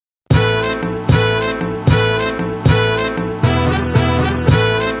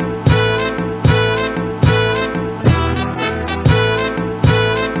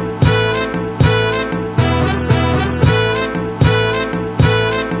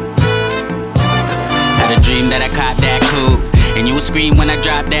dream that I caught that coupe, and you would scream when I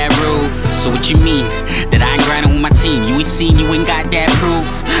drop that roof. So what you mean? That I ain't grinding with my team? You ain't seen, you ain't got that proof.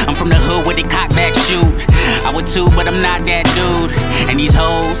 I'm from the hood where they cock back shoot. I would too, but I'm not that dude. And these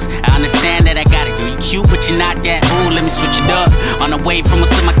hoes, I understand that I got it. You cute, but you're not that. Ooh, let me switch it up. On the way from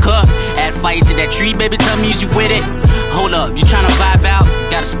what's in my cup. Add fire to that tree, baby, tell me is you with it? Hold up, you tryna vibe out?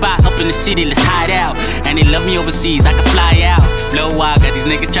 Got a spot up in the city, let's hide out. And they love me overseas, I can fly out. Flow wild, got these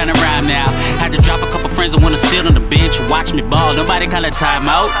niggas tryna rhyme now. Had to drop a couple friends that wanna sit on the bench, watch me ball. Nobody call a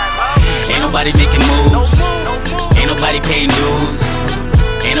timeout. Ain't nobody making moves. Ain't nobody paying dues.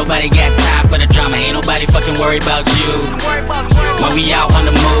 Ain't nobody got time for the drama. Ain't nobody fucking worried about you. When we out on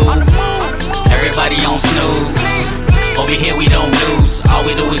the move, everybody on snooze. Over here we don't lose. All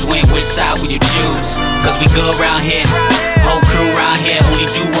we do is win, which side will you choose? Cause we good round here. Whole crew round here. Only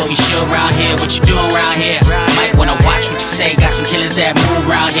do what we should round here. What you doing round here? Might wanna watch what you say. Got some killers that move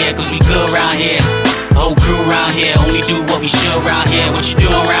round here. Cause we good round here. Whole crew round here. Only do what we should round here. What you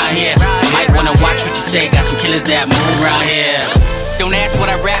doing round here? Might wanna watch what you say. Got some killers that move round here. Don't ask what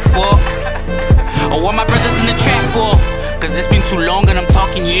I rap for, or what my brothers in the trap for. Cause it's been too long and I'm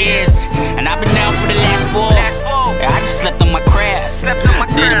talking years, and I've been down for the last 4. Yeah, I just slept on my craft.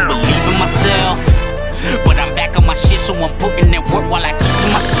 Didn't believe in myself, but I'm back on my shit, so I'm putting in work while I keep to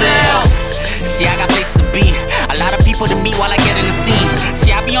myself. See, I got places to be, a lot of people to meet while I get in the scene.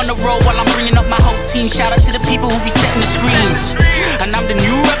 See, I be on the road while I'm bringing up my whole team. Shout out to the people who be setting the screens. And I'm the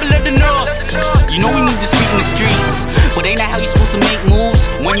new rebel of the north. You know we need to speak in the streets, but ain't that how you supposed to make moves?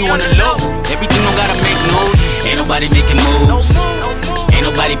 When you on the low, everything don't gotta make moves. Ain't nobody making moves. Ain't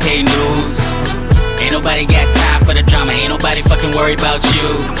nobody paying dues. Ain't nobody got time for the drama. Ain't nobody fucking worried about you.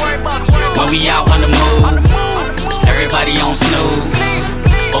 When we out on the move, everybody on snooze.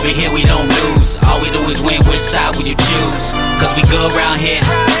 Over here we don't lose. All we do is win, which side will you choose? Cause we good round here.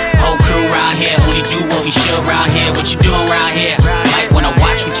 Whole crew round here. Only do what we should round here. What you doing round here? Might wanna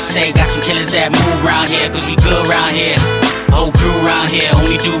watch what you say. Got some killers that move round here. Cause we good round here. Whole crew round here.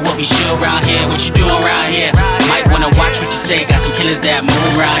 Only do what we should round here. What you doing round here? Might wanna watch what you say. Got some killers that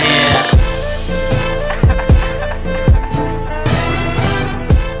move round here.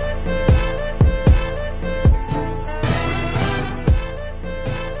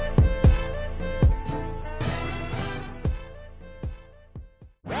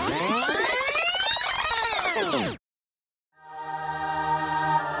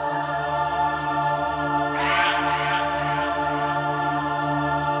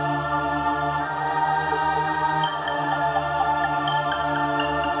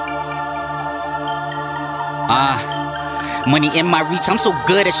 Money in my reach, I'm so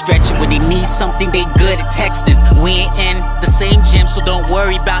good at stretching. When they need something, they good at texting. We ain't in the same gym, so don't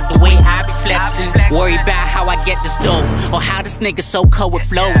worry about the way I be flexing. Worry about how I get this dope, or how this nigga so cold with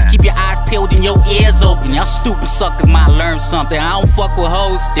flows. Keep your eyes peeled and your ears open. Y'all stupid suckers might learn something. I don't fuck with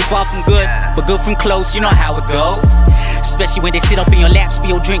hoes, they far from good, but good from close, you know how it goes. Especially when they sit up in your lap,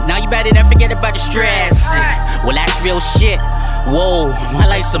 spill drink. Now you better than forget about the stress. Well, that's real shit. Whoa, my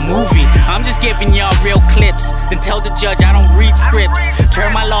life's a movie. I'm just giving y'all real clips. Then tell the judge I don't read scripts.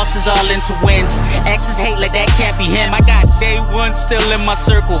 Turn my losses all into wins. Exes hate like that can't be him. I got day one still in my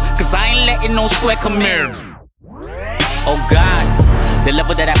circle, cause I ain't letting no sweat come in. Oh God, the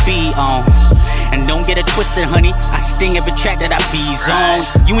level that I be on. And don't get it twisted, honey, I sting every track that I be's on.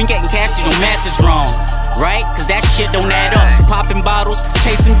 You ain't getting cash, you know math is wrong, right? Cause that shit don't add up. Popping bottles,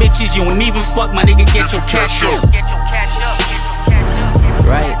 chasing bitches, you don't even fuck, my nigga, get your cash up.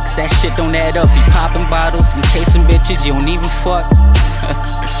 Right, cause that shit don't add up. You popping bottles and chasing bitches, you don't even fuck.